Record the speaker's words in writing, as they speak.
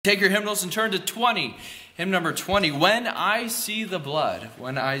Take your hymnals and turn to 20. Hymn number 20, When I See the Blood.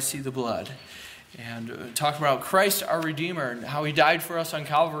 When I See the Blood. And talk about Christ our Redeemer and how He died for us on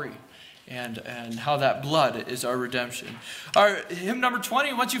Calvary. And how that blood is our redemption. Our hymn number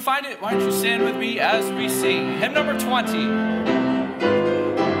 20, once you find it, why don't you stand with me as we sing. Hymn number 20.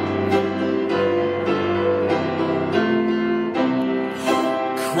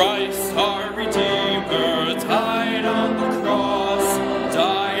 Christ our Redeemer died on the cross,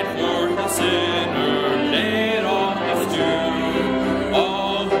 died for His sinner, laid on His doom.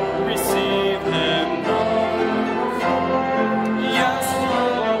 All who receive Him know, yes,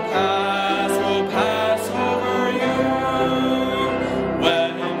 will pass over you.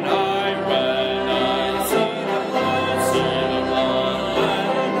 When I see the blood, sing the blood.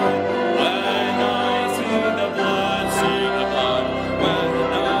 When I see the blood, sing the blood. When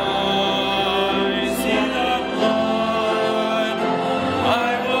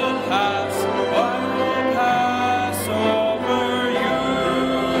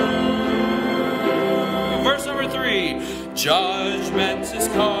judgment is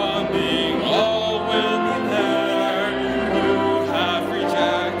coming, all will be there, who have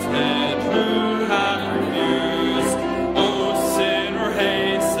rejected, who have refused. O sinner,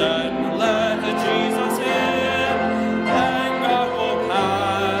 hasten, let Jesus in, and God will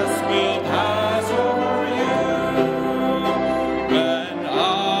pass over you. When I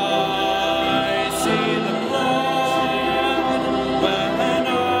see the blood, when I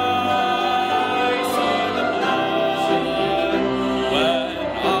see the blood,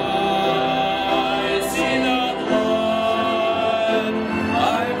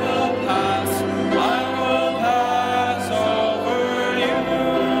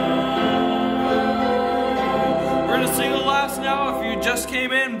 just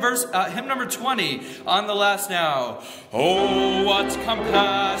came in, hymn number 20, on the last now. Oh, what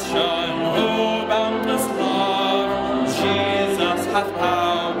compassion, oh, boundless love, Jesus hath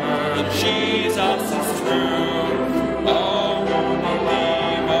power, Jesus is true. All who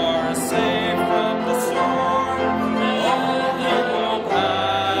believe are saved from the storm, all who will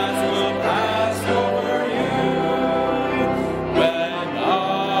pass over you. When I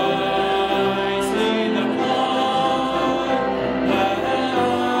see the blood,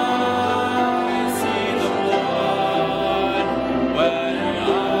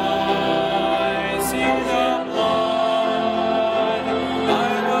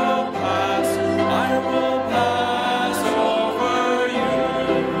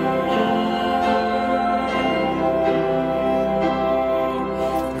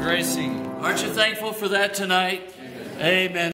 Aren't you thankful for that tonight? Amen. Amen.